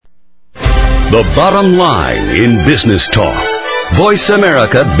The bottom line in business talk. Voice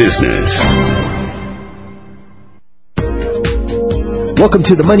America Business. Welcome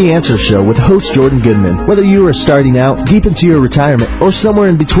to the Money Answer Show with host Jordan Goodman. Whether you are starting out, deep into your retirement, or somewhere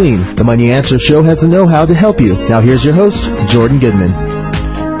in between, the Money Answer Show has the know-how to help you. Now here's your host, Jordan Goodman.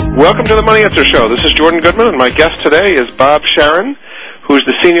 Welcome to the Money Answer Show. This is Jordan Goodman, and my guest today is Bob Scharin, who's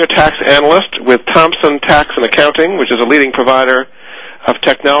the Senior Tax Analyst with Thomson Tax and Accounting, which is a leading provider of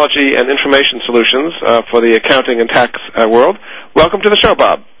technology and information solutions for the accounting and tax world. Welcome to the show,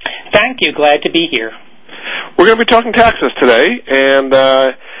 Bob. Thank you. Glad to be here. We're going to be talking taxes today, and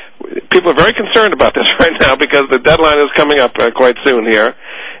people are very concerned about this right now because the deadline is coming up quite soon here.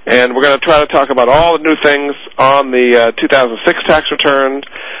 And we're going to try to talk about all the new things on the 2006 tax returns,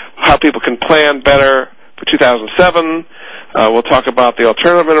 how people can plan better for 2007. We'll talk about the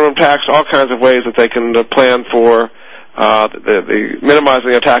alternative minimum tax, all kinds of ways that they can plan for the minimizing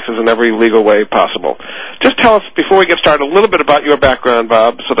their taxes in every legal way possible. Just tell us, before we get started, a little bit about your background,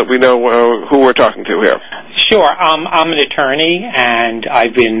 Bob, so that we know who we're talking to here. Sure. I'm an attorney, and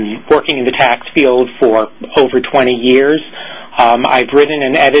I've been working in the tax field for over 20 years. I've written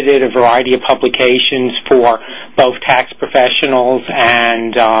and edited a variety of publications for both tax professionals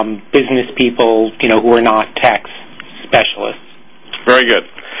and business people, who are not tax specialists. Very good.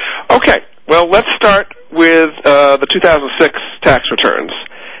 Okay. Well, let's start with the 2006 tax returns.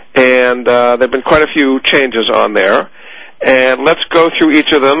 And there have been quite a few changes on there. And let's go through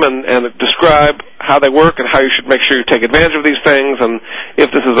each of them and describe how they work and how you should make sure you take advantage of these things, and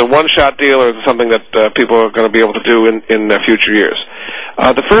if this is a one-shot deal or is it something that people are going to be able to do in future years.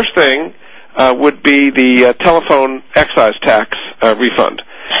 The first thing would be the telephone excise tax refund.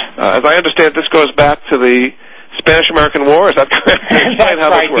 As I understand, this goes back to the Spanish-American War. Is that correct? That's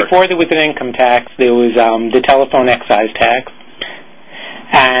right. Before there was an income tax, there was the telephone excise tax.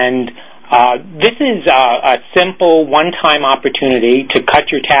 And this is a simple one-time opportunity to cut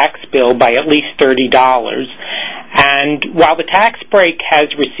your tax bill by at least $30. And while the tax break has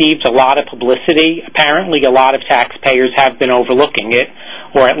received a lot of publicity, apparently a lot of taxpayers have been overlooking it,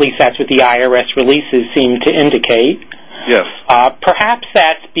 or at least that's what the IRS releases seem to indicate. Yes. Perhaps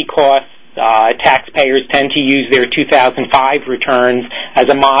that's because taxpayers tend to use their 2005 returns as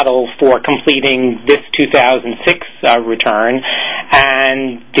a model for completing this 2006 return,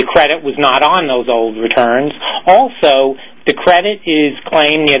 and the credit was not on those old returns. Also, the credit is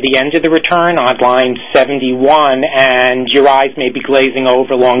claimed near the end of the return on line 71, and your eyes may be glazing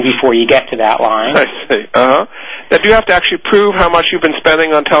over long before you get to that line. I see. Now, do you have to actually prove how much you've been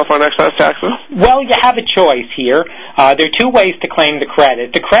spending on telephone excise taxes? Well, you have a choice here. There are two ways to claim the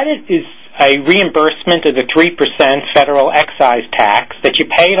credit. The credit is a reimbursement of the 3% federal excise tax that you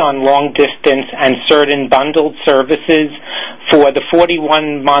paid on long-distance and certain bundled services for the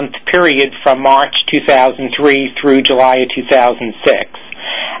 41-month period from March 2003 through July of 2006.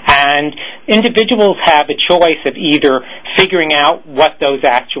 And individuals have a choice of either figuring out what those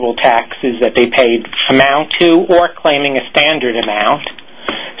actual taxes that they paid amount to or claiming a standard amount.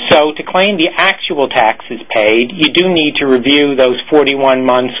 So to claim the actual taxes paid, you do need to review those 41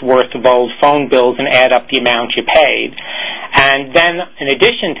 months' worth of old phone bills and add up the amount you paid. And then, in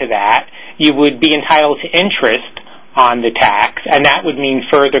addition to that, you would be entitled to interest on the tax, and that would mean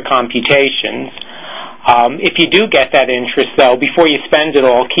further computations. If you do get that interest, though, before you spend it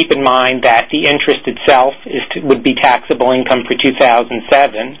all, keep in mind that the interest itself would be taxable income for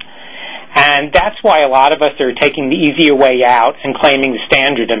 2007. And that's why a lot of us are taking the easier way out and claiming the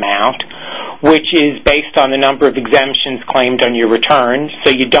standard amount, which is based on the number of exemptions claimed on your return. So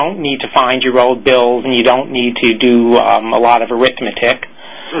you don't need to find your old bills, and you don't need to do a lot of arithmetic.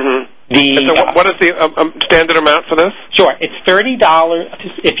 Mm-hmm. So what is the standard amount for this? Sure. It's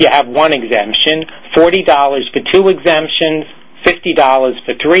 $30 if you have one exemption, $40 for two exemptions, $50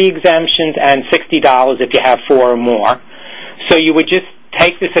 for three exemptions, and $60 if you have four or more. So you would just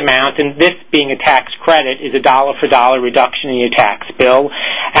take this amount, and this being a tax credit is a dollar-for-dollar reduction in your tax bill,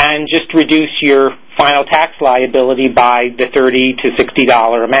 and just reduce your final tax liability by the $30 to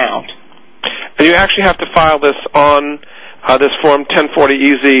 $60 amount. And you actually have to file this on this Form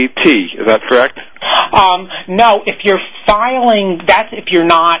 1040-EZ-T, is that correct? No, if you're filing, that's if you're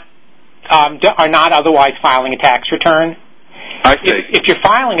not are not otherwise filing a tax return. I see. If you're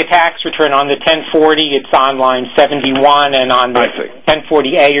filing a tax return on the 1040, it's on line 71, and on the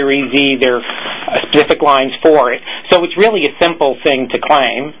 1040A or EZ, there are specific lines for it. So it's really a simple thing to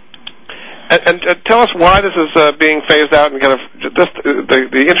claim. And tell us why this is being phased out, and kind of just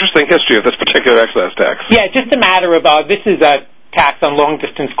the interesting history of this particular excise tax. Yeah, just a matter of, this is a tax on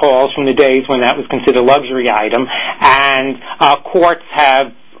long-distance calls from the days when that was considered a luxury item, and courts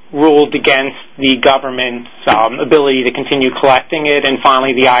have ruled against the government's ability to continue collecting it, and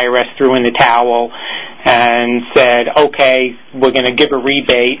finally the IRS threw in the towel and said, okay, we're going to give a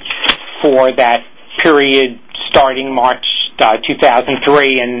rebate for that period starting March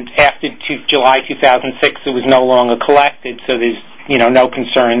 2003, and after July 2006 it was no longer collected, so there's no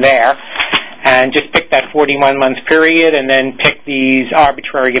concern there. And just pick that 41-month period and then pick these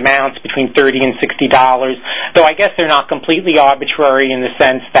arbitrary amounts between $30 and $60, though I guess they're not completely arbitrary in the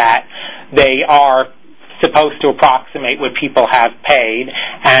sense that they are supposed to approximate what people have paid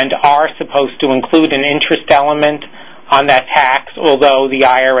and are supposed to include an interest element on that tax, although the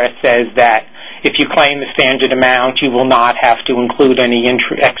IRS says that if you claim the standard amount, you will not have to include any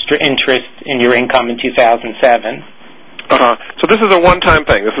extra interest in your income in 2007. So this is a one-time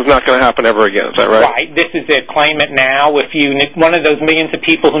thing. This is not going to happen ever again. Is that right? Right. This is it. Claim it now. If you one of those millions of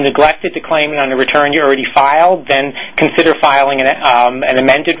people who neglected to claim it on a return you already filed, then consider filing an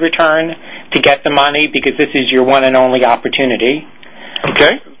amended return to get the money, because this is your one and only opportunity.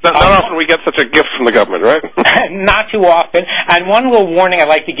 Okay. Not often we get such a gift from the government, right? Not too often. And one little warning I'd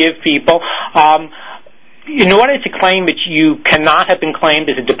like to give people. In order to claim it, you cannot have been claimed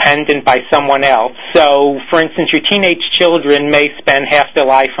as a dependent by someone else. So, for instance, your teenage children may spend half their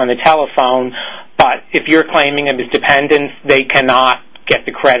life on the telephone, but if you're claiming them as dependents, they cannot get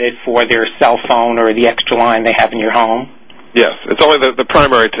the credit for their cell phone or the extra line they have in your home. Yes, it's only the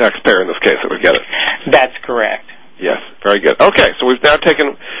primary taxpayer in this case that would get it. That's correct. Yes, very good. Okay, so we've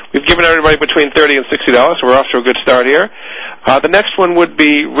given everybody between $30 and $60, so we're off to a good start here. The next one would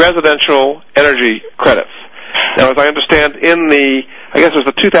be residential energy credits. Now, as I understand, I guess it was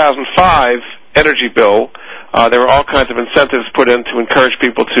the 2005 energy bill, there were all kinds of incentives put in to encourage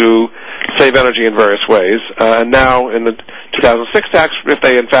people to save energy in various ways. And now, in the 2006 tax, if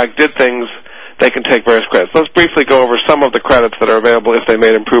they in fact did things, they can take various credits. Let's briefly go over some of the credits that are available if they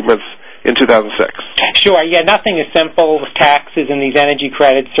made improvements in 2006. Sure, yeah, nothing is simple with taxes, and these energy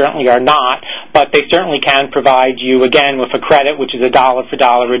credits certainly are not, but they certainly can provide you, again, with a credit, which is a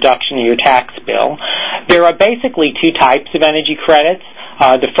dollar-for-dollar reduction in your tax bill. There are basically two types of energy credits.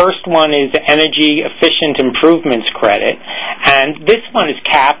 The first one is Energy Efficient Improvements Credit, and this one is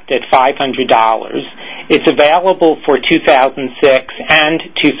capped at $500. It's available for 2006 and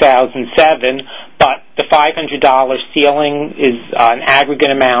 2007, but the $500 ceiling is an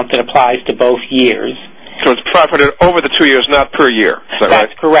aggregate amount that applies to both years. So it's $500 over the 2 years, not per year. Is that right?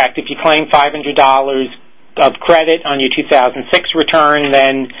 That's correct. If you claim $500 of credit on your 2006 return,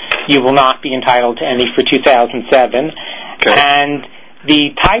 then you will not be entitled to any for 2007. Okay. And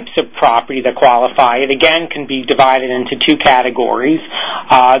the types of property that qualify, it again can be divided into two categories.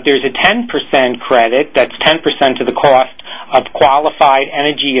 There's a 10% credit, that's 10% of the cost of qualified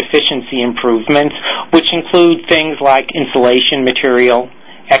energy efficiency improvements, which include things like insulation material,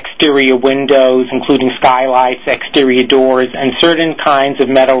 exterior windows, including skylights, exterior doors, and certain kinds of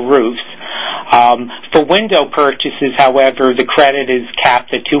metal roofs. For window purchases, however, the credit is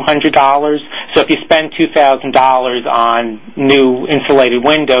capped at $200. So if you spend $2,000 on new insulated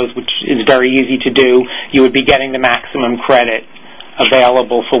windows, which is very easy to do, you would be getting the maximum credit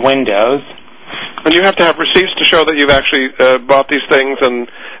available for windows. And you have to have receipts to show that you've actually bought these things and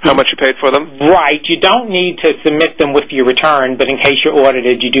how much you paid for them? Right. You don't need to submit them with your return, but in case you're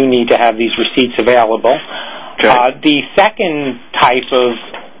audited, you do need to have these receipts available. Okay. The second type of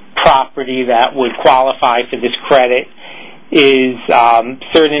property that would qualify for this credit is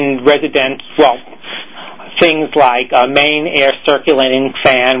certain things like a main air circulating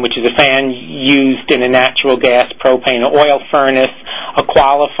fan, which is a fan used in a natural gas, propane, or oil furnace, a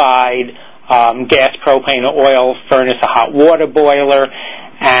qualified gas, propane, or oil furnace, a hot water boiler,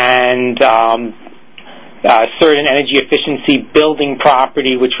 and certain energy efficiency building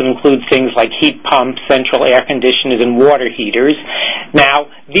property, which would include things like heat pumps, central air conditioners, and water heaters. Now,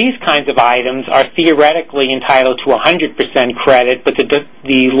 these kinds of items are theoretically entitled to 100% credit, but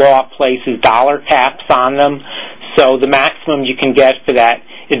the law places dollar caps on them. So the maximum you can get for that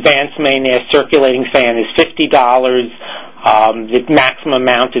advanced main air circulating fan is $50. The maximum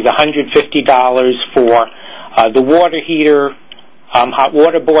amount is $150 for the water heater, hot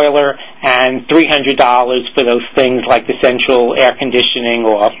water boiler, and $300 for those things like the central air conditioning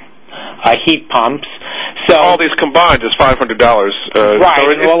or heat pumps. So all these combined is $500.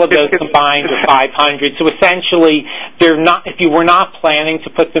 Right, so all of those combined are $500. So essentially, they're not. If you were not planning to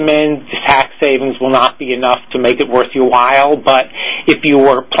put them in, the tax savings will not be enough to make it worth your while. But if you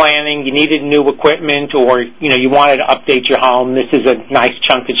were planning, you needed new equipment, or you wanted to update your home, this is a nice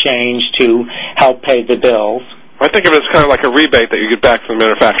chunk of change to help pay the bills. I think of it as kind of like a rebate that you get back from the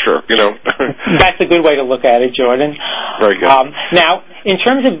manufacturer, you know. That's a good way to look at it, Jordan. Very good. Now, in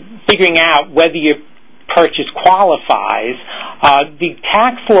terms of figuring out whether your purchase qualifies, the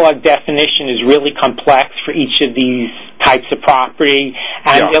tax law definition is really complex for each of these types of property,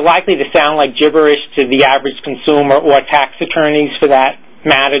 and they're likely to sound like gibberish to the average consumer or tax attorneys for that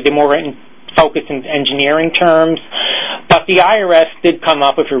matter. They're more focused in engineering terms. But the IRS did come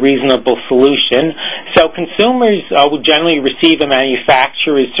up with a reasonable solution. So consumers will generally receive a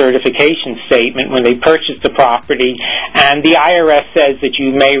manufacturer's certification statement when they purchase the property, and the IRS says that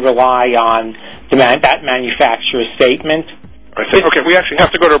you may rely on that manufacturer's statement. I see. Okay, we actually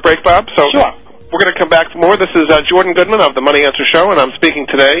have to go to a break, Bob. So sure. We're going to come back for more. This is Jordan Goodman of the Money Answer Show, and I'm speaking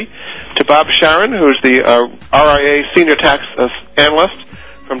today to Bob Scharin, who's the RIA Senior Tax Analyst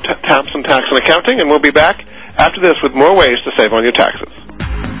from Thomson Tax and Accounting, and we'll be back after this with more ways to save on your taxes.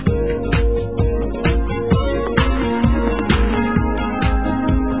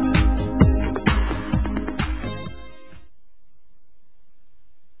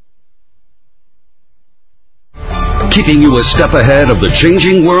 Keeping you a step ahead of the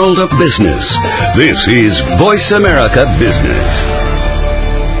changing world of business. This is Voice America Business.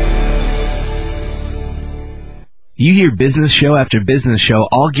 You hear business show after business show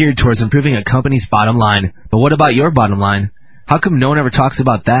all geared towards improving a company's bottom line. But what about your bottom line? How come no one ever talks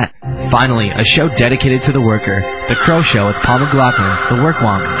about that? Finally, a show dedicated to the worker. The Crow Show with Paul McLaughlin, the Work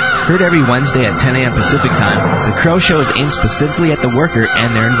Wonk. Heard every Wednesday at 10 a.m. Pacific Time, the Crow Show is aimed specifically at the worker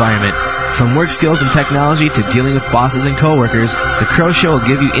and their environment. From work skills and technology to dealing with bosses and coworkers, the Crow Show will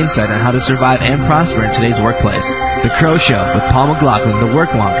give you insight on how to survive and prosper in today's workplace. The Crow Show with Paul McLaughlin, the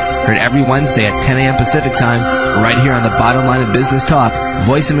Work Wonk. Heard every Wednesday at 10 a.m. Pacific Time, right here on the bottom line of business talk,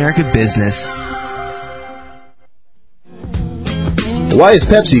 Voice America Business. Why is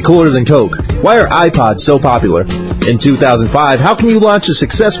Pepsi cooler than Coke? Why are iPods so popular? In 2005, how can you launch a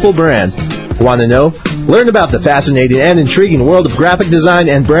successful brand? Want to know? Learn about the fascinating and intriguing world of graphic design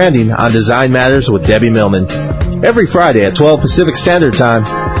and branding on Design Matters with Debbie Millman. Every Friday at 12 Pacific Standard Time,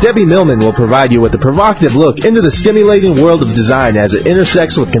 Debbie Millman will provide you with a provocative look into the stimulating world of design as it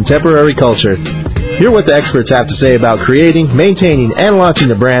intersects with contemporary culture. Hear what the experts have to say about creating, maintaining, and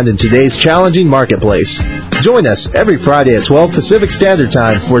launching a brand in today's challenging marketplace. Join us every Friday at 12 Pacific Standard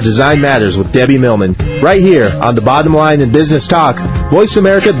Time for Design Matters with Debbie Millman, right here on the Bottom Line in Business Talk, Voice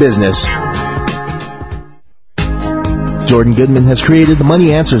America Business. Jordan Goodman has created the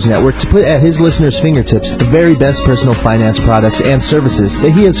Money Answers Network to put at his listeners' fingertips the very best personal finance products and services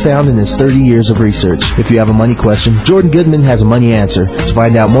that he has found in his 30 years of research. If you have a money question, Jordan Goodman has a money answer. To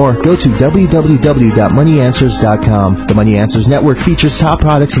find out more, go to www.moneyanswers.com. The Money Answers Network features top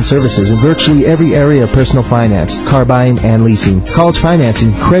products and services in virtually every area of personal finance, car buying and leasing, college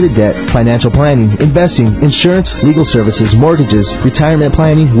financing, credit debt, financial planning, investing, insurance, legal services, mortgages, retirement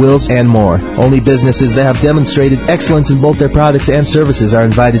planning, wills, and more. Only businesses that have demonstrated excellence in both their products and services are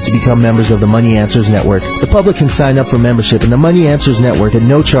invited to become members of the Money Answers Network. The public can sign up for membership in the Money Answers Network at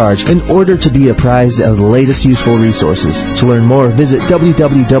no charge in order to be apprised of the latest useful resources. To learn more, visit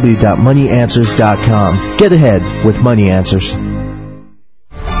www.moneyanswers.com. Get ahead with Money Answers.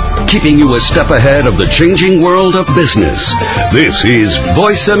 Keeping you a step ahead of the changing world of business. This is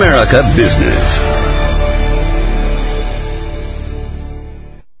Voice America Business.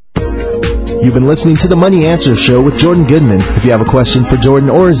 You've been listening to the Money Answers Show with Jordan Goodman. If you have a question for Jordan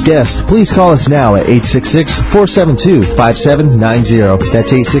or his guest, please call us now at 866-472-5790.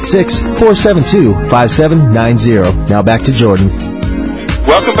 That's 866-472-5790. Now back to Jordan.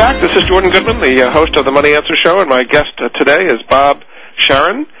 Welcome back. This is Jordan Goodman, the host of the Money Answer Show, and my guest today is Bob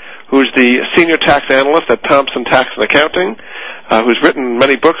Scharin, who's the Senior Tax Analyst at Thomson Tax and Accounting, who's written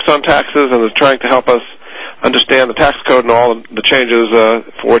many books on taxes and is trying to help us understand the tax code and all the changes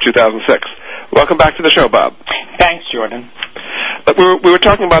for 2006. Welcome back to the show, Bob. Thanks, Jordan. We were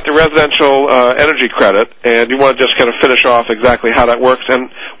talking about the residential energy credit, and you want to just kind of finish off exactly how that works and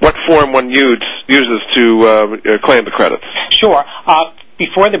what form one uses to claim the credits. Sure.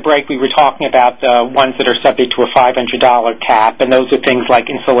 Before the break, we were talking about the ones that are subject to a $500 cap, and those are things like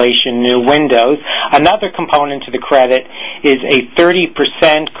insulation, new windows. Another component to the credit is a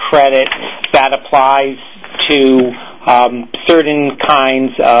 30% credit that applies to certain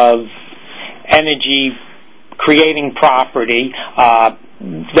kinds of energy-creating property.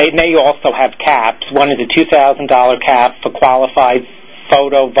 They may also have caps. One is a $2,000 cap for qualified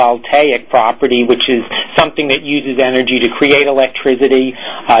photovoltaic property, which is something that uses energy to create electricity,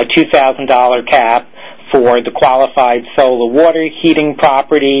 $2,000 cap for the qualified solar water heating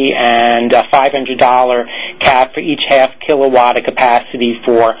property and a $500 cap for each half kilowatt of capacity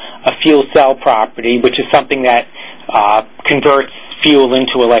for a fuel cell property, which is something that converts fuel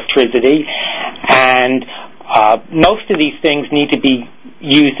into electricity. And most of these things need to be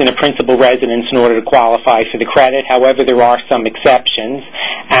used in a principal residence in order to qualify for the credit. However, there are some exceptions.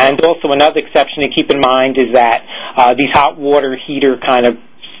 And also another exception to keep in mind is that these hot water heater kind of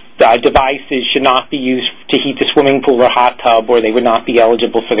devices should not be used to heat the swimming pool or hot tub, or they would not be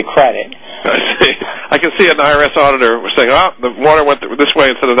eligible for the credit. I see. I can see an IRS auditor saying, the water went this way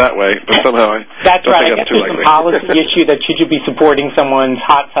instead of that way, but somehow That's right. I guess there's some policy issue that should you be supporting someone's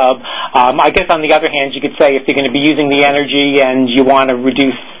hot tub. I guess on the other hand, you could say if you're going to be using the energy and you want to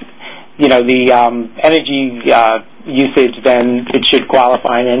reduce, the energy usage, then it should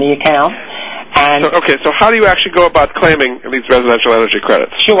qualify in any account. And so how do you actually go about claiming these residential energy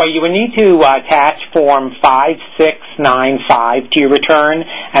credits? Sure, you would need to attach Form 5695 to your return,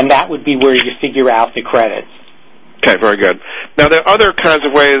 and that would be where you figure out the credits. Okay, very good. Now, there are other kinds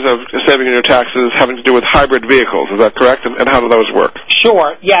of ways of saving in your taxes having to do with hybrid vehicles. Is that correct? And how do those work?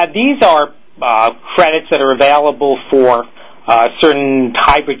 Sure. Yeah, these are credits that are available for certain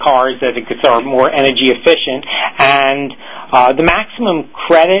hybrid cars that are more energy efficient, and the maximum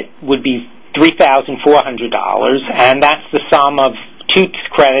credit would be $3,400, and that's the sum of two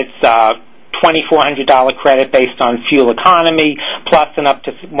credits, $2,400 credit based on fuel economy, plus an up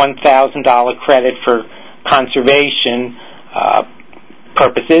to $1,000 credit for conservation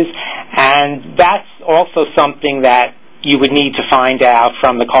purposes. And that's also something that you would need to find out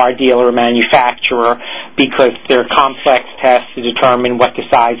from the car dealer or manufacturer, because there are complex tests to determine what the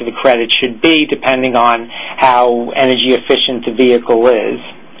size of the credit should be depending on how energy efficient the vehicle is.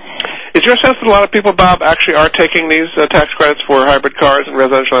 Is your sense that a lot of people, Bob, actually are taking these tax credits for hybrid cars and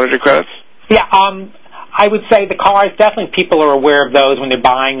residential energy credits? Yeah, I would say the cars, definitely people are aware of those when they're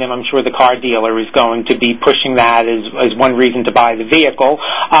buying them. I'm sure the car dealer is going to be pushing that as one reason to buy the vehicle.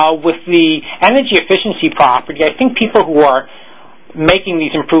 With the energy efficiency property, I think people who are making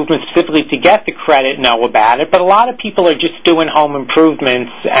these improvements specifically to get the credit know about it, but a lot of people are just doing home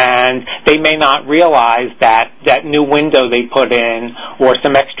improvements and they may not realize that that new window they put in or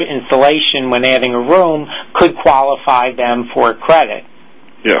some extra insulation when adding a room could qualify them for a credit.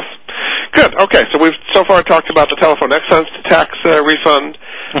 Yes. Good. Okay, so we've so far talked about the telephone excise tax refund,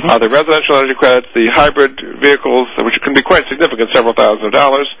 the residential energy credits, the hybrid vehicles, which can be quite significant, several thousands of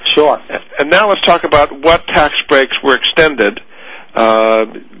dollars. Sure. And now let's talk about what tax breaks were extended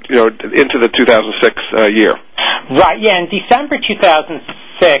into the 2006 year. Right, yeah. In December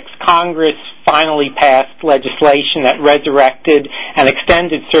 2006, Congress finally passed legislation that resurrected and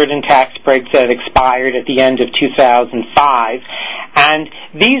extended certain tax breaks that had expired at the end of 2005. And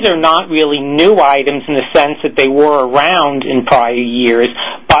these are not really new items in the sense that they were around in prior years,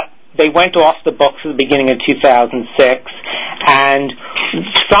 but they went off the books at the beginning of 2006, and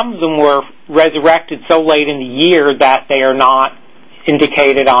some of them were resurrected so late in the year that they are not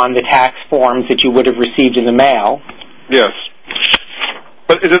indicated on the tax forms that you would have received in the mail. Yes.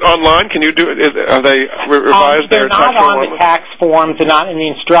 But is it online? Can you do it? Are they revised? They're not on the tax forms. They're not in the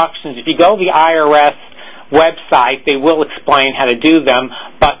instructions. If you go to the IRS website, they will explain how to do them,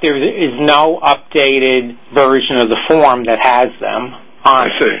 but there is no updated version of the form that has them on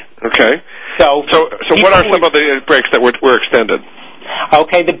it. I see. Okay. So what are some of the breaks that were extended?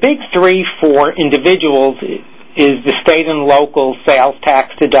 Okay, the big three for individuals is the state and local sales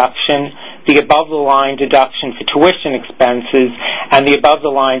tax deduction, the above-the-line deduction for tuition expenses, and the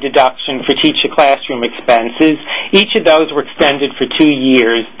above-the-line deduction for teacher classroom expenses. Each of those were extended for 2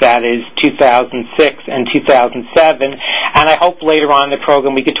 years, that is 2006 and 2007, and I hope later on in the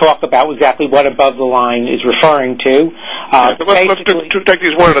program we could talk about exactly what above-the-line is referring to. Let's take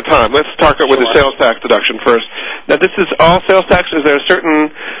these one at a time. Let's talk with the sales tax deduction first. Now, this is all sales tax. Is there a certain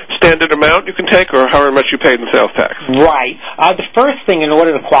standard amount you can take, or however much you paid in sales tax? Right. The first thing in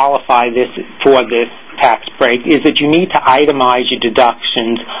order to qualify for this tax break is that you need to itemize your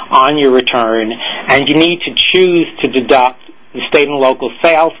deductions on your return, and you need to choose to deduct the state and local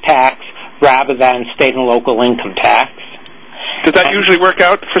sales tax rather than state and local income tax. Does that usually work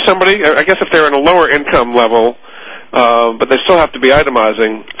out for somebody? I guess if they're in a lower income level, but they still have to be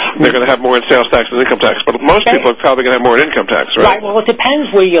itemizing, they're going to have more in sales tax than income tax. But most people are probably going to have more in income tax, right? Right. Well, it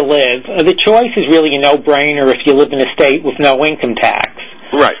depends where you live. The choice is really a no-brainer if you live in a state with no income tax.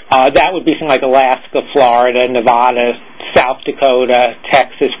 Right. That would be something like Alaska, Florida, Nevada, South Dakota,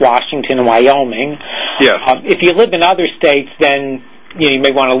 Texas, Washington, and Wyoming. Yes. If you live in other states, then you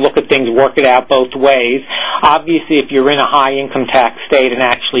may want to look at things, work it out both ways. Obviously, if you're in a high income tax state and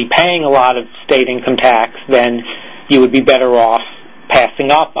actually paying a lot of state income tax, then you would be better off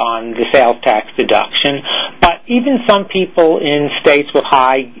passing up on the sales tax deduction. But even some people in states with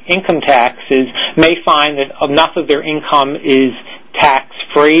high income taxes may find that enough of their income is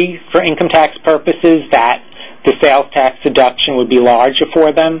tax-free for income tax purposes that the sales tax deduction would be larger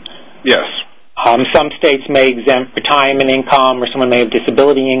for them. Yes. Some states may exempt retirement income, or someone may have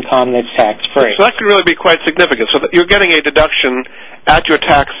disability income that's tax-free. So that could really be quite significant. So that you're getting a deduction at your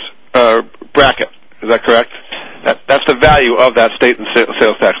tax bracket. Is that correct? That's the value of that state and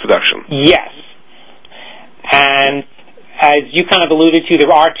sales tax deduction. Yes. And as you kind of alluded to,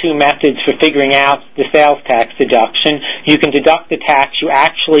 there are two methods for figuring out the sales tax deduction. You can deduct the tax you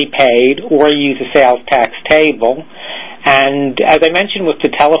actually paid or use a sales tax table. And as I mentioned with the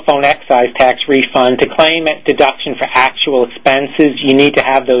telephone excise tax refund, to claim a deduction for actual expenses, you need to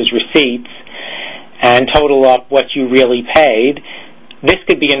have those receipts and total up what you really paid. This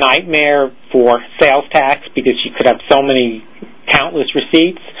could be a nightmare for sales tax because you could have so many countless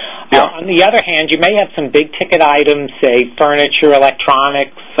receipts. Yeah. On the other hand, you may have some big-ticket items, say furniture,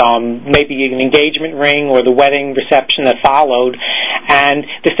 electronics, maybe an engagement ring or the wedding reception that followed, and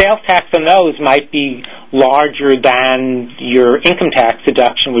the sales tax on those might be larger than your income tax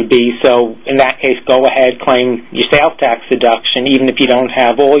deduction would be. So in that case, go ahead, claim your sales tax deduction, even if you don't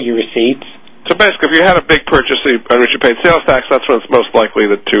have all your receipts. So basically, if you had a big purchase on which you paid sales tax, that's when it's most likely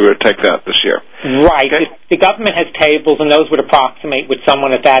to take that this year. Right. Okay. The government has tables, and those would approximate what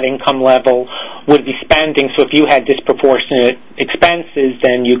someone at that income level would be spending. So if you had disproportionate expenses,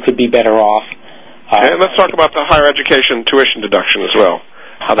 then you could be better off. Okay, and let's talk about the higher education tuition deduction as well.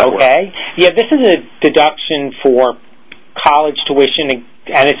 How that works. Okay. Yeah, this is a deduction for college tuition,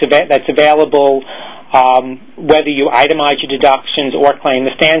 and that's available whether you itemize your deductions or claim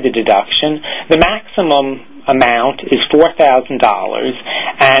the standard deduction. The maximum amount is $4,000,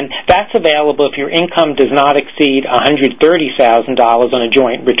 and that's available if your income does not exceed $130,000 on a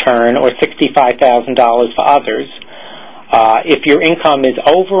joint return or $65,000 for others. If your income is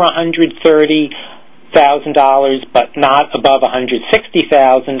over $130,000 but not above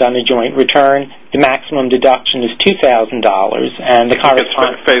 $160,000 on a joint return, the maximum deduction is $2,000, and the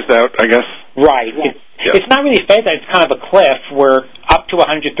corresponding phased out, I guess. Right. It's not really phased out. It's kind of a cliff where up to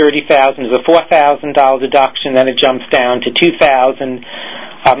 $130,000 is a $4,000 deduction, then it jumps down to $2,000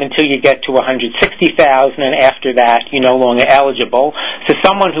 until you get to $160,000, and after that you're no longer eligible. So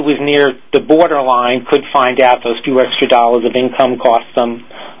someone who was near the borderline could find out those few extra dollars of income cost them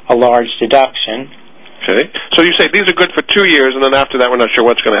a large deduction. Okay. So you say these are good for 2 years, and then after that we're not sure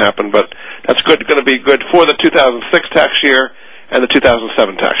what's going to happen, but that's going to be good for the 2006 tax year and the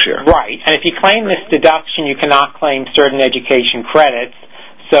 2007 tax year. Right. And if you claim this deduction, you cannot claim certain education credits.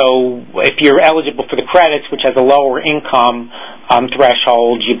 So if you're eligible for the credits, which has a lower income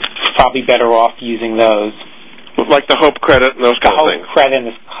threshold, you're probably better off using those. Like the HOPE credit and those kind of things. The HOPE credit and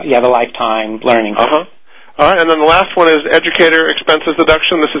the lifetime learning credit. All right, and then the last one is educator expenses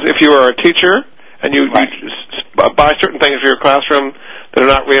deduction. This is if you are a teacher and you buy certain things for your classroom that are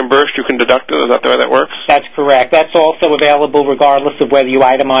not reimbursed, you can deduct it. Is that the way that works? That's correct. That's also available regardless of whether you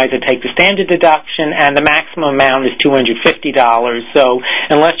itemize or take the standard deduction, and the maximum amount is $250. So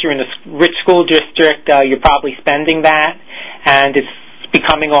unless you're in a rich school district, you're probably spending that, and it's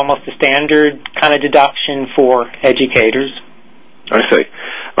becoming almost a standard kind of deduction for educators. I see.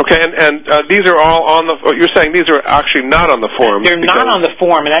 Okay, and these are all on the. You're saying these are actually not on the form. They're not on the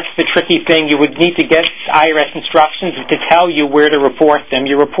form, and that's the tricky thing. You would need to get IRS instructions to tell you where to report them.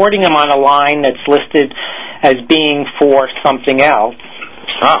 You're reporting them on a line that's listed as being for something else.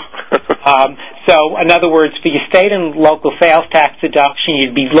 So, in other words, for your state and local sales tax deduction,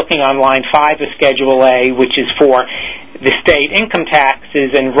 you'd be looking on line 5 of Schedule A, which is for the state income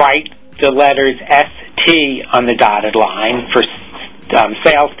taxes, and write the letters ST on the dotted line for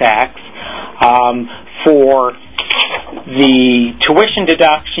sales tax. For the tuition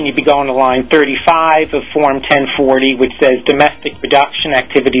deduction, you'd be going to line 35 of Form 1040, which says domestic reduction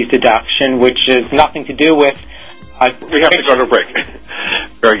activities deduction, which has nothing to do with... we have to go to a break.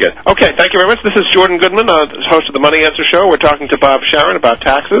 Very good. Okay, thank you very much. This is Jordan Goodman, host of the Money Answer Show. We're talking to Bob Scharin about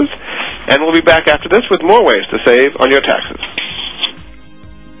taxes, and we'll be back after this with more ways to save on your taxes.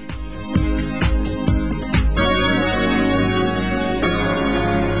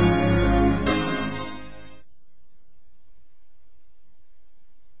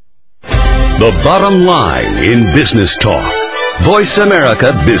 The bottom line in business talk. Voice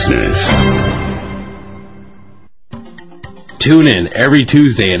America Business. Tune in every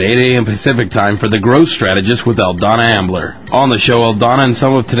Tuesday at 8 a.m. Pacific Time for The Growth Strategist with Aldana Ambler. On the show, Aldana and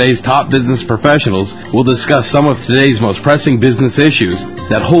some of today's top business professionals will discuss some of today's most pressing business issues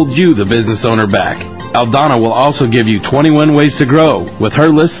that hold you, the business owner, back. Aldana will also give you 21 ways to grow with her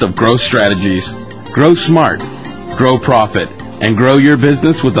list of growth strategies. Grow smart, grow profit, and grow your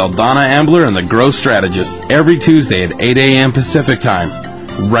business with Aldana Ambler and The Growth Strategist every Tuesday at 8 a.m. Pacific Time,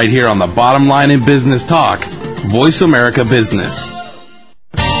 right here on the Bottom Line in Business Talk, Voice America Business.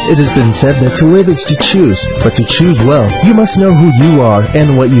 It has been said that to live is to choose, but to choose well, you must know who you are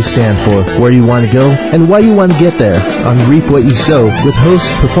and what you stand for, where you want to go, and why you want to get there. On Reap What You Sow, with host,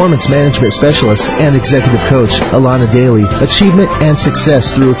 performance management specialist, and executive coach, Alana Daly, achievement and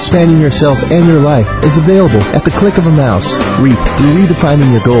success through expanding yourself and your life is available at the click of a mouse. Reap through redefining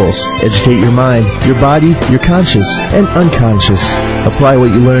your goals. Educate your mind, your body, your conscious, and unconscious. Apply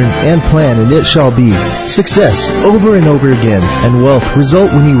what you learn and plan, and it shall be success over and over again, and wealth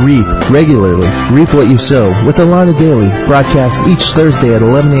result when you reap regularly. Reap What You Sow with Alana Daly, broadcast each Thursday at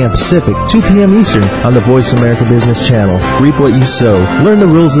 11 a.m. Pacific, 2 p.m. Eastern on the Voice America Business Channel. Reap What You Sow. Learn the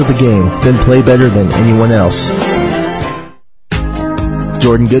rules of the game, then play better than anyone else.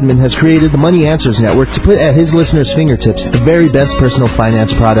 Jordan Goodman has created the Money Answers Network to put at his listeners' fingertips the very best personal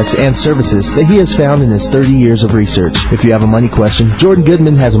finance products and services that he has found in his 30 years of research. If you have a money question, Jordan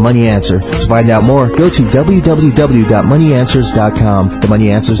Goodman has a money answer. To find out more, go to www.moneyanswers.com. The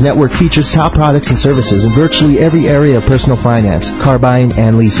Money Answers Network features top products and services in virtually every area of personal finance, car buying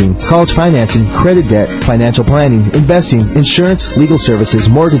and leasing, college financing, credit debt, financial planning, investing, insurance, legal services,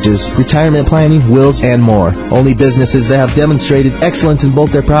 mortgages, retirement planning, wills, and more. Only businesses that have demonstrated excellence in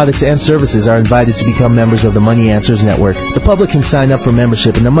both their products and services are invited to become members of the Money Answers Network. The public can sign up for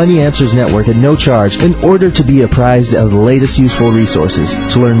membership in the Money Answers Network at no charge in order to be apprised of the latest useful resources.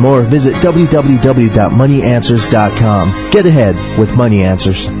 To learn more, visit www.moneyanswers.com. Get ahead with Money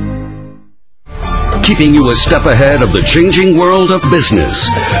Answers. Keeping you a step ahead of the changing world of business.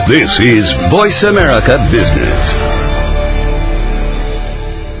 This is Voice America Business.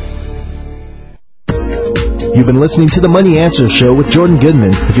 You've been listening to the Money Answers Show with Jordan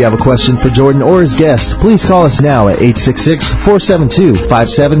Goodman. If you have a question for Jordan or his guest, please call us now at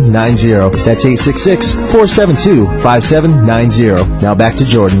 866-472-5790. That's 866-472-5790. Now back to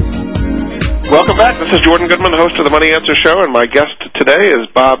Jordan. Welcome back. This is Jordan Goodman, host of the Money Answers Show, and my guest today is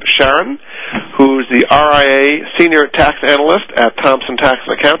Bob Scharin, who's the RIA Senior Tax Analyst at Thomson Tax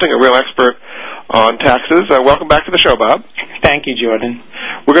and Accounting, a real expert on taxes. Welcome back to the show, Bob. Thank you, Jordan.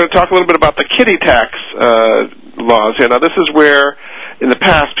 We're going to talk a little bit about the kiddie tax laws here. Now, this is where, in the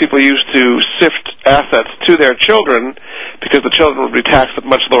past, people used to sift assets to their children because the children would be taxed at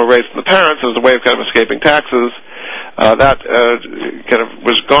much lower rates than the parents as a way of kind of escaping taxes. That kind of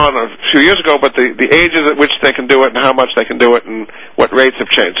was gone a few years ago, but the ages at which they can do it and how much they can do it and what rates have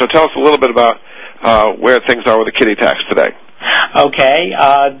changed. So tell us a little bit about where things are with the kiddie tax today. Okay.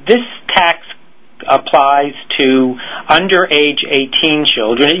 This tax applies to under age 18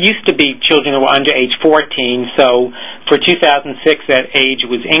 children. It used to be children who were under age 14, so for 2006 that age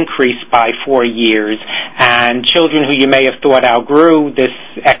was increased by 4 years, and children who you may have thought outgrew this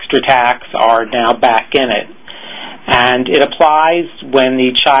extra tax are now back in it. And it applies when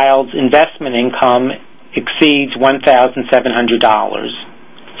the child's investment income exceeds $1,700.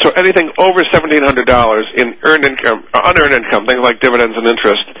 So anything over $1,700 in earned income, unearned income, things like dividends and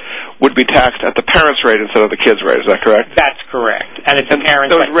interest, would be taxed at the parents' rate instead of the kids' rate. Is that correct? That's correct. And it's the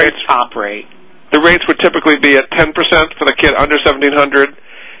parents' rate, top rate. The rates would typically be at 10% for the kid under $1,700,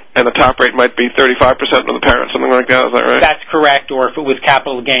 and the top rate might be 35% for the parents, something like that. Is that right? That's correct. Or if it was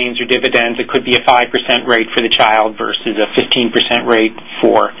capital gains or dividends, it could be a 5% rate for the child versus a 15% rate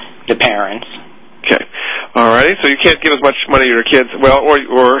for the parents. Okay. All righty. So you can't give as much money to your kids, well, or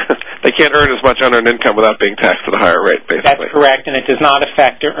they can't earn as much unearned income without being taxed at a higher rate, basically. That's correct, and it does not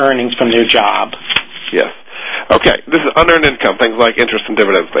affect their earnings from their job. Yes. Okay. This is unearned income, things like interest and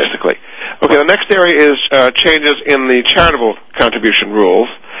dividends, basically. Okay. The next area is changes in the charitable contribution rules.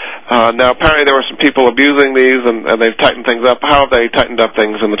 Now, apparently there were some people abusing these, and they've tightened things up. How have they tightened up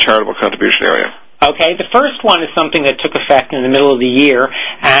things in the charitable contribution area? Okay, the first one is something that took effect in the middle of the year,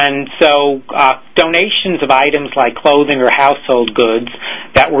 and so donations of items like clothing or household goods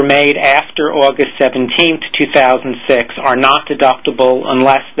that were made after August 17th, 2006 are not deductible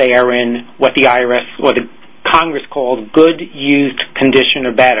unless they are in what the IRS or the Congress called good used condition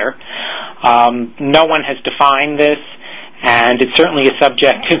or better. No one has defined this, and it's certainly a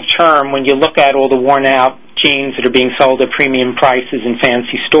subjective term. When you look at all the worn-out jeans that are being sold at premium prices in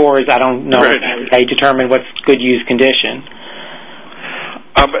fancy stores, I don't know how they determine what's good used condition.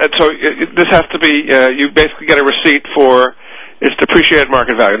 So this has to be, you basically get a receipt for it's depreciated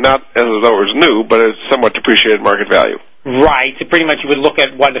market value, not as though it was new, but it's somewhat depreciated market value. Right. So pretty much you would look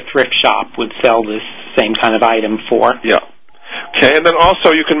at what a thrift shop would sell this same kind of item for. Yeah. Okay, and then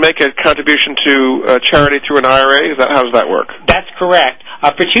also you can make a contribution to charity through an IRA. How does that work? That's correct.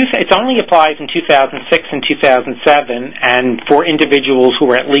 It only applies in 2006 and 2007, and for individuals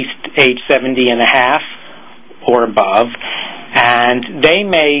who are at least age 70 and a half or above, and they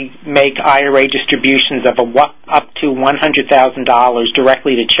may make IRA distributions of up to $100,000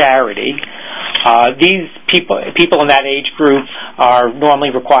 directly to charity. These people in that age group are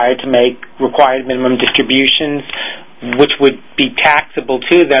normally required to make required minimum distributions, which would be taxable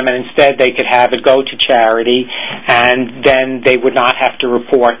to them, and instead they could have it go to charity, and then they would not have to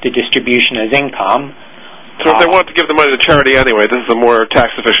report the distribution as income. So if they want to give the money to charity anyway, this is a more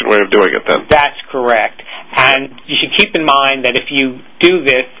tax-efficient way of doing it then? That's correct. And you should keep in mind that if you do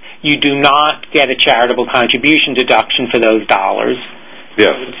this, you do not get a charitable contribution deduction for those dollars.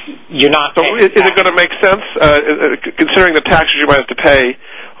 Yes. You're not. So is it going to make sense, considering the taxes you might have to pay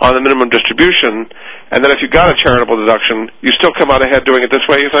on the minimum distribution, and then if you got a charitable deduction, you still come out ahead doing it this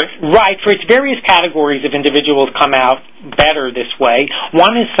way, you think? Right. For its various categories of individuals come out better this way.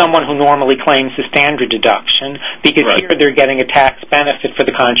 One is someone who normally claims the standard deduction, because here they're getting a tax benefit for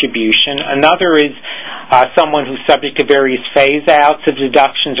the contribution. Another is someone who's subject to various phase-outs of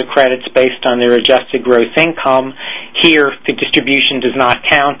deductions or credits based on their adjusted gross income. Here, the distribution does not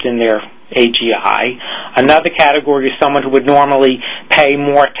count in their AGI. Another category is someone who would normally pay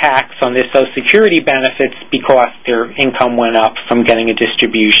more tax on their Social Security benefits because their income went up from getting a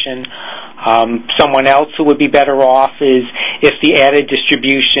distribution. Someone else who would be better off is if the added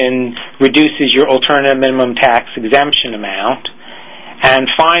distribution reduces your alternative minimum tax exemption amount. And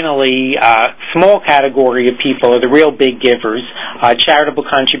finally, a small category of people are the real big givers. Charitable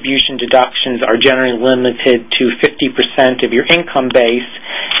contribution deductions are generally limited to 50% of your income base,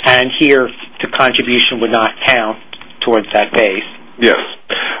 and here the contribution would not count towards that base. Yes.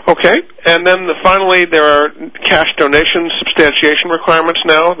 Okay. And then finally, there are cash donation substantiation requirements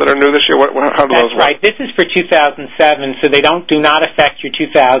now that are new this year. How do those work? That's right. This is for 2007, so they do not affect your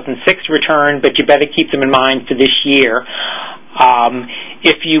 2006 return, but you better keep them in mind for this year.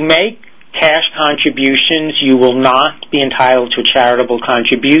 If you make cash contributions, you will not be entitled to a charitable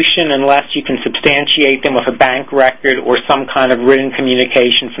contribution unless you can substantiate them with a bank record or some kind of written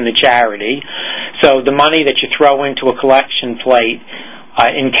communication from the charity. So the money that you throw into a collection plate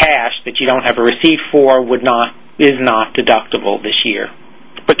in cash that you don't have a receipt for is not deductible this year.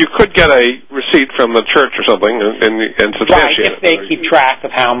 But you could get a receipt from the church or something and substantiate it. Right, if they keep track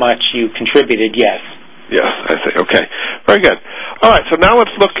of how much you contributed, yes. Yes, I see. Okay. Very good. All right, so now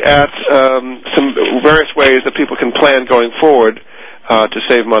let's look at some various ways that people can plan going forward to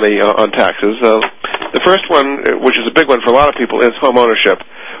save money on taxes. The first one, which is a big one for a lot of people, is home ownership.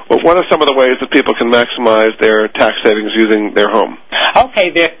 Well, what are some of the ways that people can maximize their tax savings using their home?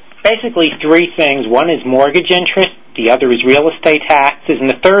 Okay, there are basically three things. One is mortgage interest, the other is real estate taxes, and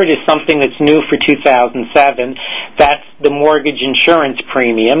the third is something that's new for 2007. That's the mortgage insurance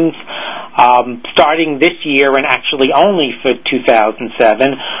premiums. Starting this year, and actually only for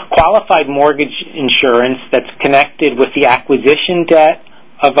 2007, qualified mortgage insurance that's connected with the acquisition debt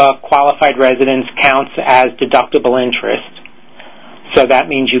of a qualified residence counts as deductible interest. So that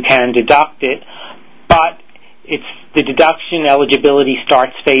means you can deduct it, but the deduction eligibility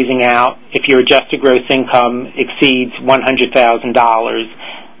starts phasing out if your adjusted gross income exceeds $100,000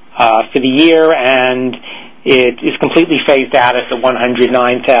 for the year, and it is completely phased out at the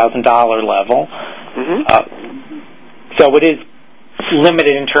 $109,000 level. Mm-hmm. So it is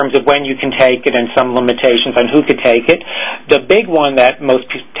limited in terms of when you can take it and some limitations on who could take it. The big one that most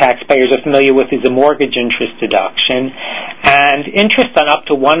taxpayers are familiar with is the mortgage interest deduction. And interest on up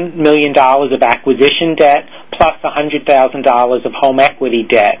to $1 million of acquisition debt plus $100,000 of home equity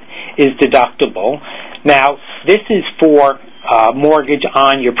debt is deductible. Now, this is for mortgage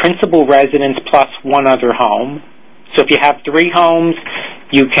on your principal residence plus one other home. So if you have three homes,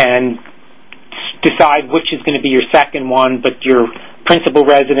 you can decide which is going to be your second one, but your principal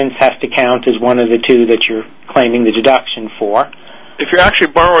residence has to count as one of the two that you're claiming the deduction for. If you're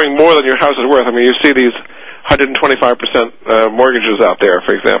actually borrowing more than your house is worth, I mean, you see these 125% mortgages out there,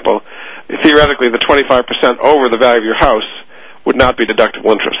 for example. Theoretically, the 25% over the value of your house would not be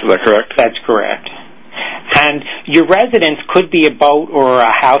deductible interest. Is that correct? That's correct. And your residence could be a boat or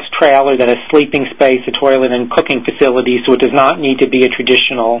a house trailer that has sleeping space, a toilet, and cooking facility, so it does not need to be a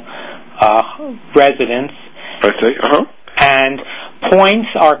traditional residence. I see. Uh-huh. And points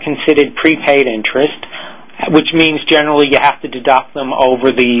are considered prepaid interest, which means generally you have to deduct them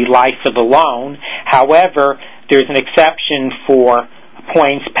over the life of the loan. However, there's an exception for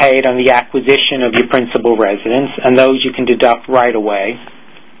points paid on the acquisition of your principal residence, and those you can deduct right away.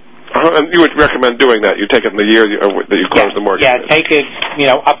 And you would recommend doing that? You take it in the year that you close the mortgage? Yeah, take it,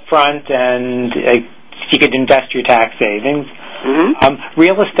 up front, and you could invest your tax savings. Mm-hmm.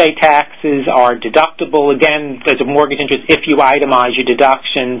 Real estate taxes are deductible. Again, there's a mortgage interest if you itemize your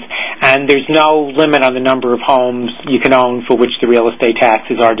deductions, and there's no limit on the number of homes you can own for which the real estate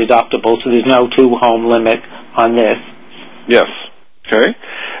taxes are deductible, so there's no two-home limit on this. Yes. Okay.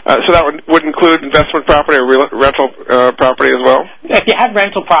 So that would include investment property or rental property as well? If you had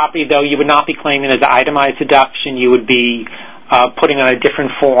rental property, though, you would not be claiming it as an itemized deduction. You would be putting on a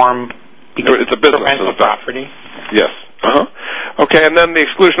different form because it's a business rental property. Yes. Okay, and then the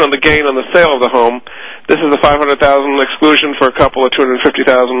exclusion on the gain on the sale of the home. This is a $500,000 exclusion for a couple of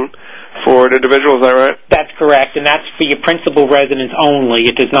 $250,000 for an individual. Is that right? That's correct, and that's for your principal residence only.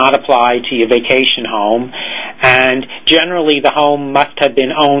 It does not apply to your vacation home. And generally, the home must have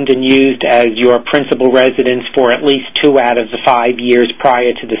been owned and used as your principal residence for at least 2 out of the 5 years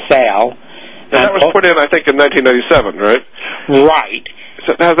prior to the sale. And that was put in, I think, in 1997, right? Right.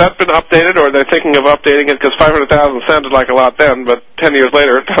 So has that been updated, or are they thinking of updating it? Because $500,000 sounded like a lot then, but 10 years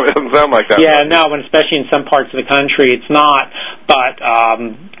later, it probably doesn't sound like that. Yeah, no, and especially in some parts of the country, it's not. But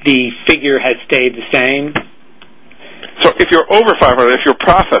the figure has stayed the same. So if you're over $500,000, if your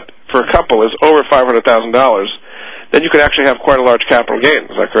profit for a couple is over $500,000, then you could actually have quite a large capital gain.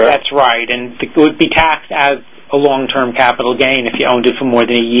 Is that correct? That's right, and it would be taxed as a long-term capital gain if you owned it for more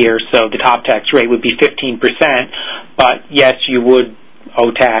than a year. So the top tax rate would be 15%. But yes, you would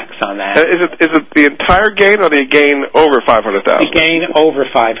owe tax on that. Is it the entire gain or the gain over $500,000? The gain over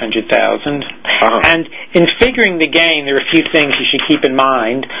 $500,000. And in figuring the gain, there are a few things you should keep in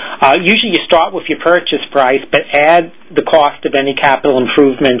mind. Usually you start with your purchase price, but add the cost of any capital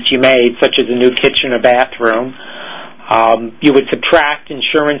improvements you made, such as a new kitchen or bathroom. You would subtract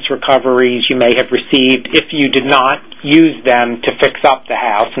insurance recoveries you may have received if you did not use them to fix up the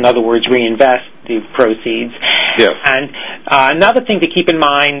house. In other words, reinvest the proceeds. Yes. And another thing to keep in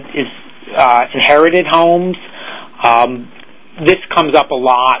mind is inherited homes. This comes up a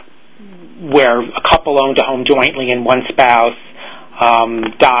lot where a couple owned a home jointly and one spouse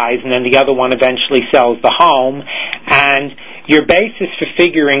dies, and then the other one eventually sells the home. And your basis for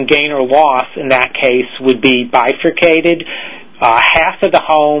figuring gain or loss in that case would be bifurcated. Half of the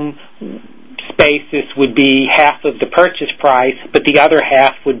home basis would be half of the purchase price, but the other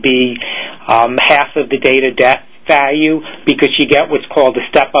half would be half of the date of death value, because you get what's called a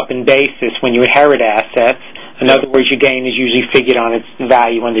step-up in basis when you inherit assets. In other words, your gain is usually figured on its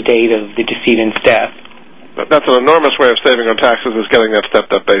value on the date of the decedent's death. That's an enormous way of saving on taxes, is getting that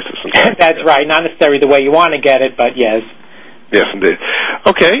stepped-up basis. That's right. Not necessarily the way you want to get it, but yes. Yes, indeed.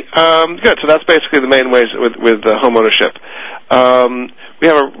 Okay, good. So that's basically the main ways with home ownership. We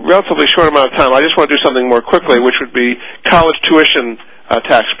have a relatively short amount of time. I just want to do something more quickly, which would be college tuition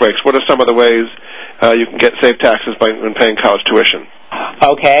tax breaks. What are some of the ways you can save taxes when paying college tuition?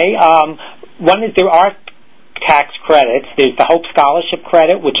 Okay. One is there are tax credits. There's the Hope Scholarship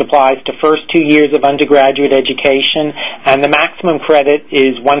Credit, which applies to first 2 years of undergraduate education, and the maximum credit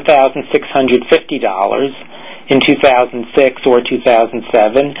is $1,650 in 2006 or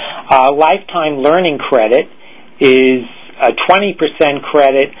 2007. Lifetime Learning Credit is a 20%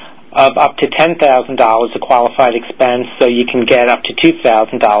 credit of up to $10,000 a qualified expense, so you can get up to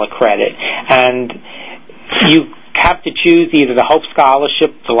 $2,000 credit. And you have to choose either the Hope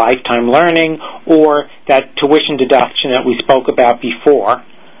Scholarship, the Lifetime Learning, or that tuition deduction that we spoke about before.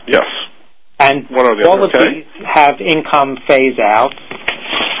 Yes. And all of these have income phase-outs,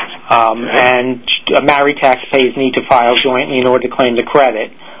 and married taxpayers need to file jointly in order to claim the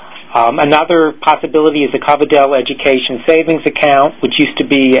credit. Another possibility is a Coverdell Education Savings Account, which used to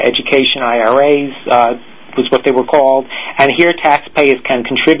be education IRAs, was what they were called. And here taxpayers can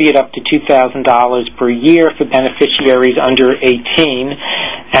contribute up to $2,000 per year for beneficiaries under 18.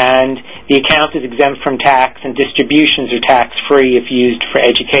 And the account is exempt from tax, and distributions are tax-free if used for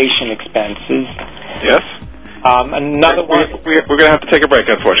education expenses. Yes. Another one. We're going to have to take a break,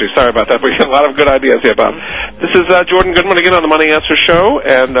 unfortunately. Sorry about that. We got a lot of good ideas here, Bob. This is Jordan Goodman again on the Money Answer Show,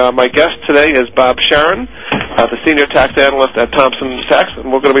 and my guest today is Bob Scharin, the Senior Tax Analyst at Thomson Tax,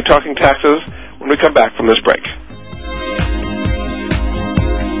 and we're going to be talking taxes when we come back from this break.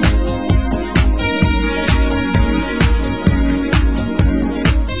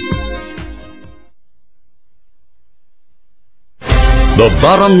 The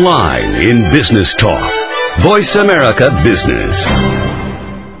bottom line in business talk. Voice America Business.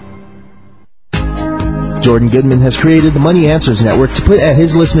 Jordan Goodman has created the Money Answers Network to put at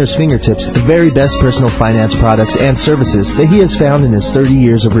his listeners' fingertips the very best personal finance products and services that he has found in his 30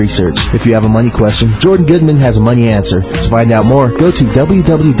 years of research. If you have a money question, Jordan Goodman has a money answer. To find out more, go to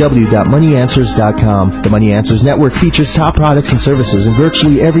www.moneyanswers.com. The Money Answers Network features top products and services in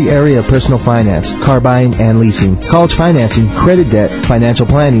virtually every area of personal finance, car buying and leasing, college financing, credit debt, financial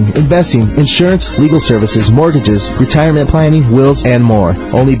planning, investing, insurance, legal services, mortgages, retirement planning, wills, and more.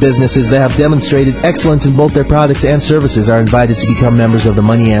 Only businesses that have demonstrated excellence in both their products and services are invited to become members of the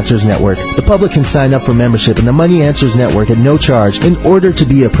Money Answers Network. The public can sign up for membership in the Money Answers Network at no charge in order to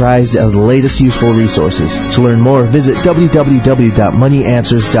be apprised of the latest useful resources. To learn more, visit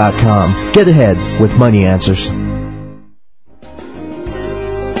www.moneyanswers.com. Get ahead with Money Answers.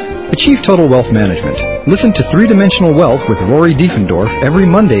 Achieve Total Wealth Management. Listen to Three-Dimensional Wealth with Rory Diefendorf every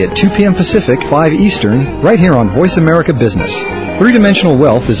Monday at 2 p.m. Pacific, 5 Eastern, right here on Voice America Business. Three-Dimensional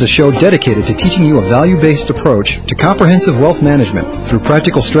Wealth is a show dedicated to teaching you a value-based approach to comprehensive wealth management through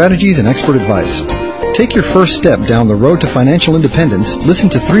practical strategies and expert advice. Take your first step down the road to financial independence. Listen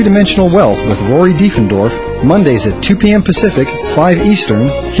to Three-Dimensional Wealth with Rory Diefendorf, Mondays at 2 p.m. Pacific, 5 Eastern,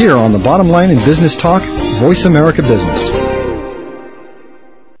 here on the Bottom Line in Business Talk, Voice America Business.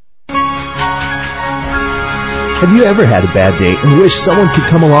 Have you ever had a bad day and wish someone could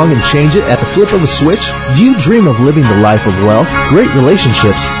come along and change it at the flip of a switch? Do you dream of living the life of wealth, great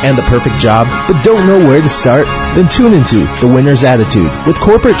relationships, and the perfect job, but don't know where to start? Then tune into The Winner's Attitude with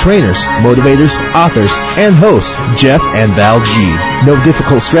corporate trainers, motivators, authors, and hosts Jeff and Val G. No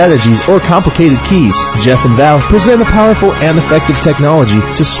difficult strategies or complicated keys. Jeff and Val present a powerful and effective technology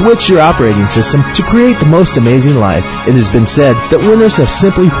to switch your operating system to create the most amazing life. It has been said that winners have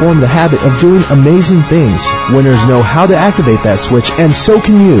simply formed the habit of doing amazing things. Winners know how to activate that switch, and so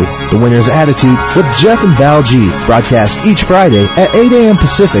can you. The Winner's Attitude with Jeff and Val G. Broadcast each Friday at 8 a.m.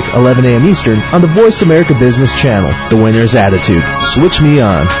 Pacific, 11 a.m. Eastern on the Voice America Business Channel. The Winner's Attitude. Switch me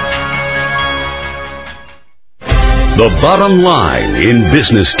on. The bottom line in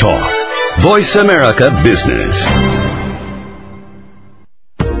business talk. Voice America Business.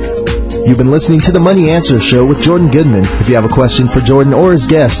 You've been listening to the Money Answers Show with Jordan Goodman. If you have a question for Jordan or his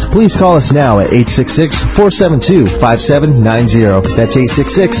guest, please call us now at 866-472-5790. That's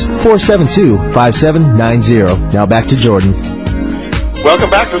 866-472-5790. Now back to Jordan. Welcome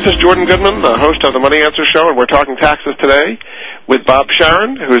back. This is Jordan Goodman, the host of the Money Answers Show, and we're talking taxes today with Bob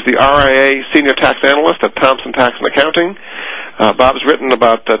Scharin, who is the RIA Senior Tax Analyst at Thomson Tax and Accounting. Bob's written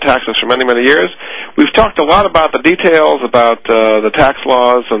about taxes for many, many years. We've talked a lot about the details about the tax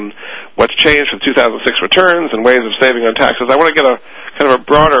laws and what's changed with 2006 returns and ways of saving on taxes. I want to get a kind of a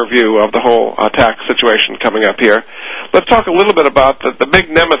broader view of the whole tax situation coming up here. Let's talk a little bit about the big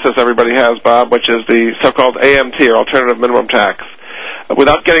nemesis everybody has, Bob, which is the so-called AMT, or Alternative Minimum Tax.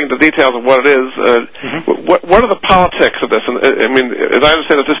 Without getting into the details of what it is, what are the politics of this? And, I mean, as I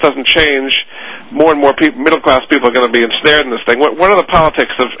understand it, this doesn't change. More and more people, middle-class people are going to be ensnared in this thing. What are the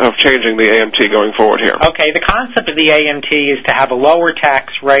politics of changing the AMT going forward here? Okay, the concept of the AMT is to have a lower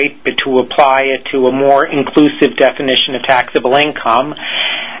tax rate, but to apply it to a more inclusive definition of taxable income.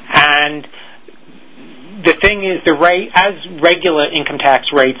 And the thing is, the rate, as regular income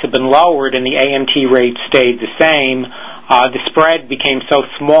tax rates have been lowered and the AMT rate stayed the same, the spread became so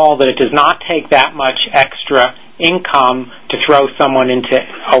small that it does not take that much extra income to throw someone into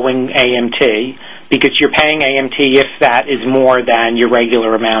owing AMT, because you're paying AMT if that is more than your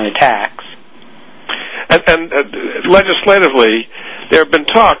regular amount of tax. And legislatively, there have been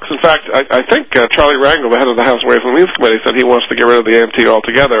talks. In fact, I think Charlie Rangel, the head of the House Ways and Means Committee, said he wants to get rid of the AMT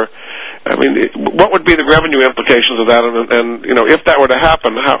altogether. I mean, what would be the revenue implications of that? And you know, if that were to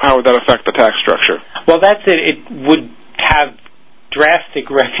happen, how would that affect the tax structure? Well, that's it. It would have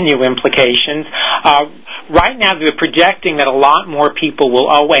drastic revenue implications. Right now, they're projecting that a lot more people will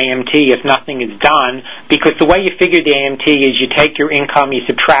owe AMT if nothing is done, because the way you figure the AMT is you take your income, you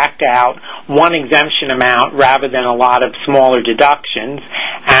subtract out one exemption amount rather than a lot of smaller deductions,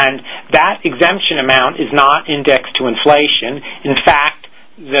 and that exemption amount is not indexed to inflation. In fact,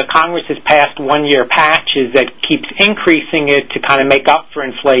 the Congress has passed one-year patches that keeps increasing it to kind of make up for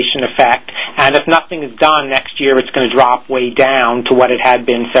inflation effect, and if nothing is done next year, it's going to drop way down to what it had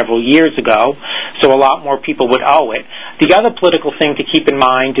been several years ago, so a lot more people would owe it. The other political thing to keep in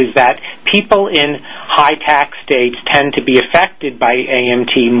mind is that people in high-tax states tend to be affected by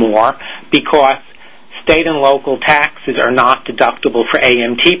AMT more because state and local taxes are not deductible for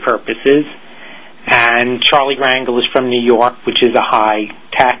AMT purposes, and Charlie Rangel is from New York, which is a high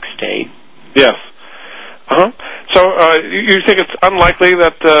tax state. Yes. So you think it's unlikely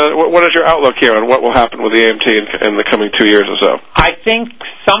that, what is your outlook here on what will happen with the AMT in the coming 2 years or so? I think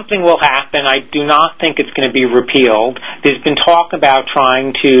something will happen. I do not think it's going to be repealed. There's been talk about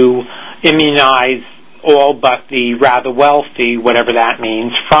trying to immunize all but the rather wealthy, whatever that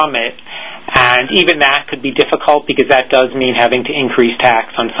means, from it. And even that could be difficult because that does mean having to increase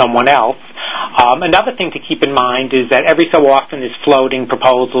tax on someone else. Another thing to keep in mind is that every so often there's floating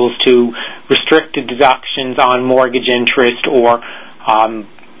proposals to restrict the deductions on mortgage interest or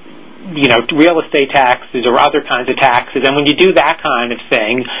real estate taxes or other kinds of taxes. And when you do that kind of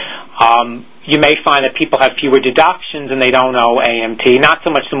thing, you may find that people have fewer deductions and they don't owe AMT. Not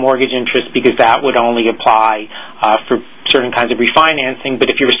so much the mortgage interest because that would only apply for certain kinds of refinancing, but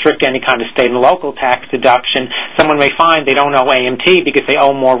if you restrict any kind of state and local tax deduction, someone may find they don't owe AMT because they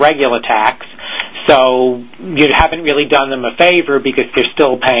owe more regular tax. So you haven't really done them a favor because they're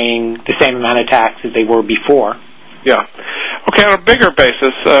still paying the same amount of tax as they were before. Yeah. Okay, on a bigger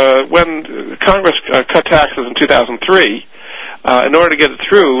basis, when Congress cut taxes in 2003, in order to get it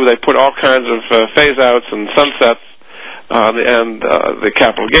through, they put all kinds of phase-outs and sunsets, and the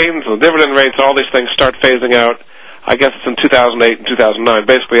capital gains and the dividend rates, all these things start phasing out. I guess it's in 2008 and 2009,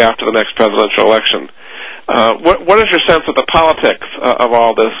 basically after the next presidential election. What is your sense of the politics of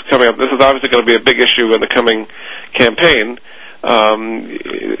all this coming up? This is obviously going to be a big issue in the coming campaign.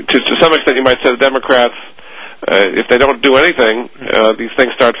 To some extent, you might say the Democrats, if they don't do anything, these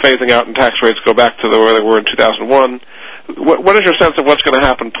things start phasing out and tax rates go back to where they were in 2001. What is your sense of what's going to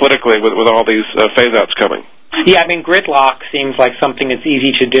happen politically with all these phase-outs coming? Yeah, I mean, gridlock seems like something that's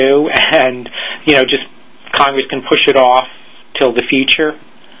easy to do, and, just Congress can push it off till the future.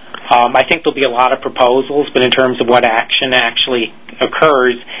 I think there'll be a lot of proposals, but in terms of what action actually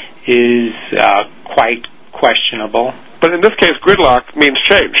occurs is quite questionable. But in this case, gridlock means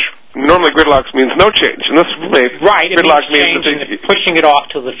change. Normally, gridlock means no change. In this case, right, it gridlock means change and pushing it off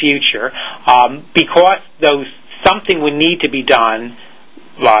till the future, because something would need to be done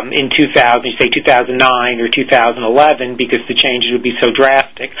in 2009 or 2011, because the changes would be so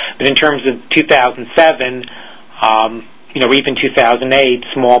drastic. But in terms of 2007, even 2008,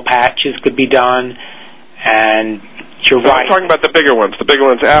 small patches could be done, and you're right. I'm talking about the bigger ones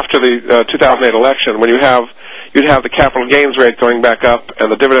after the 2008 election, when you'd have the capital gains rate going back up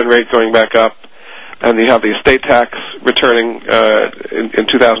and the dividend rate going back up, and you have the estate tax returning in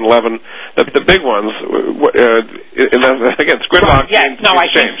 2011. The big ones, again, it's gridlock.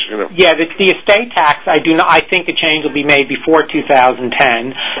 The estate tax. I think a change will be made before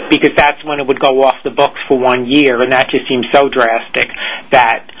 2010 because that's when it would go off the books for 1 year, and that just seems so drastic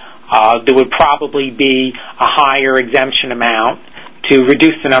that there would probably be a higher exemption amount to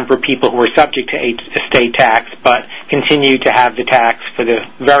reduce the number of people who are subject to estate tax, but continue to have the tax for the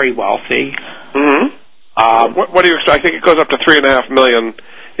very wealthy. Mm-hmm. What do you expect? I think it goes up to $3.5 million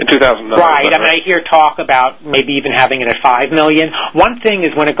in 2009. Right. I hear talk about maybe even having it at $5 million. One thing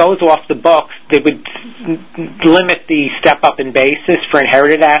is when it goes off the books, they would limit the step-up in basis for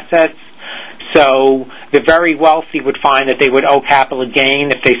inherited assets. So the very wealthy would find that they would owe capital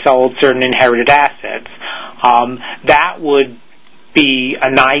gain if they sold certain inherited assets. That would be a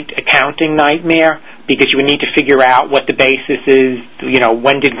accounting nightmare, because you would need to figure out what the basis is.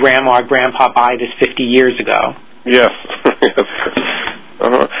 When did Grandma or Grandpa buy this 50 years ago? Yes.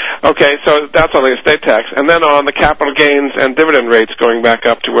 Okay, so that's on the estate tax. And then on the capital gains and dividend rates going back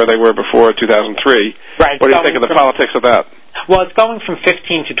up to where they were before 2003. Right. What do you think of the politics of that? Well, it's going from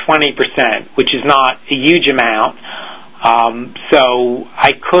 15 to 20%, which is not a huge amount. So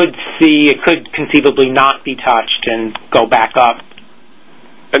I could see it could conceivably not be touched and go back up.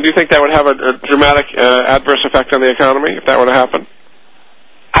 And do you think that would have a dramatic adverse effect on the economy if that were to happen?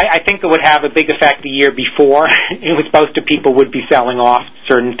 I think it would have a big effect the year before. It was supposed to people would be selling off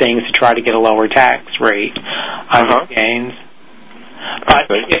certain things to try to get a lower tax rate on their gains. But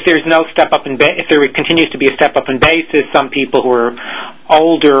if there's no step up if there continues to be a step up in basis, some people who are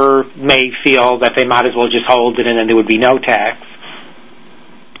older may feel that they might as well just hold it, and then there would be no tax.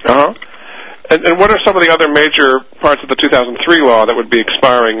 And what are some of the other major parts of the 2003 law that would be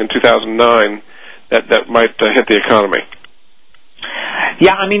expiring in 2009 that might hit the economy?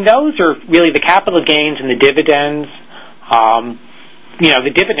 Yeah, those are really the capital gains and the dividends.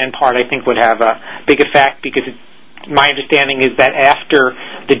 The dividend part, I think, would have a big effect because my understanding is that after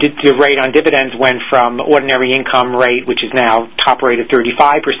the rate on dividends went from ordinary income rate, which is now top rate of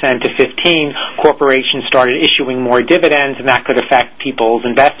 35%, to 15%, corporations started issuing more dividends, and that could affect people's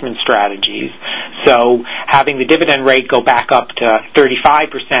investment strategies. So having the dividend rate go back up to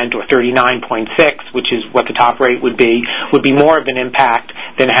 35% or 39.6%, which is what the top rate would be more of an impact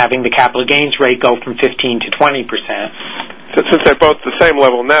than having the capital gains rate go from 15 to 20%. Since they're both the same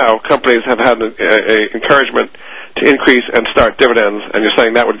level now, companies have had an encouragement to increase and start dividends, and you're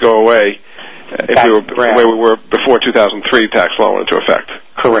saying that would go away if we were the way we were before 2003 tax law went into effect.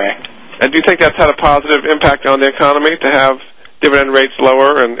 Correct. And do you think that's had a positive impact on the economy to have dividend rates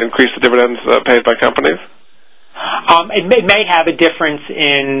lower and increase the dividends paid by companies? It may have a difference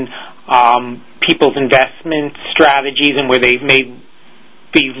in people's investment strategies and where they may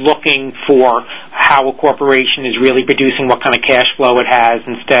be looking for how a corporation is really producing, what kind of cash flow it has,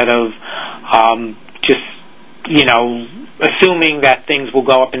 instead of just, assuming that things will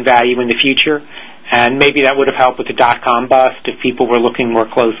go up in value in the future. And maybe that would have helped with the dot-com bust if people were looking more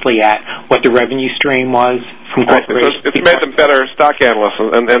closely at what the revenue stream was from corporations. It's made them better stock analysts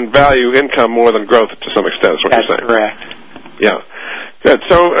and value income more than growth to some extent, is what you're saying. That's correct. Yeah. Good.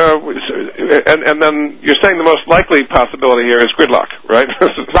 So, and then you're saying the most likely possibility here is gridlock, right?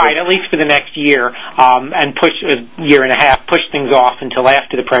 Right, at least for the next year, and push a year and a half, push things off until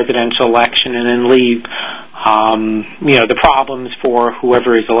after the presidential election, and then leave, the problems for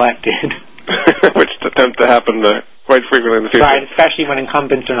whoever is elected. Which tends to happen quite frequently in the future. Right, especially when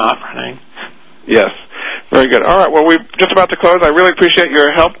incumbents are not running. Yes. Very good. All right, well, we're just about to close. I really appreciate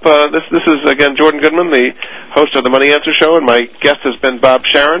your help. This is, again, Jordan Goodman, the host of the Money Answer Show, and my guest has been Bob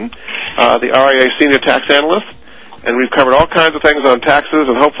Scharin, the RIA Senior Tax Analyst. And we've covered all kinds of things on taxes,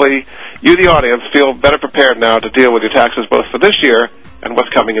 and hopefully you, the audience, feel better prepared now to deal with your taxes both for this year and what's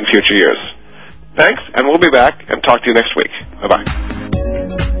coming in future years. Thanks, and we'll be back and talk to you next week. Bye-bye.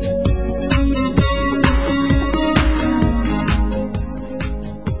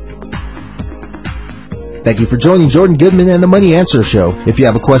 Thank you for joining Jordan Goodman and the Money Answer Show. If you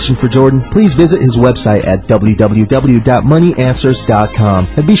have a question for Jordan, please visit his website at www.moneyanswers.com.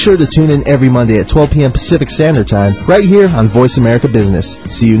 And be sure to tune in every Monday at 12 p.m. Pacific Standard Time, right here on Voice America Business.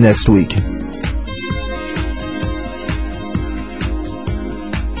 See you next week.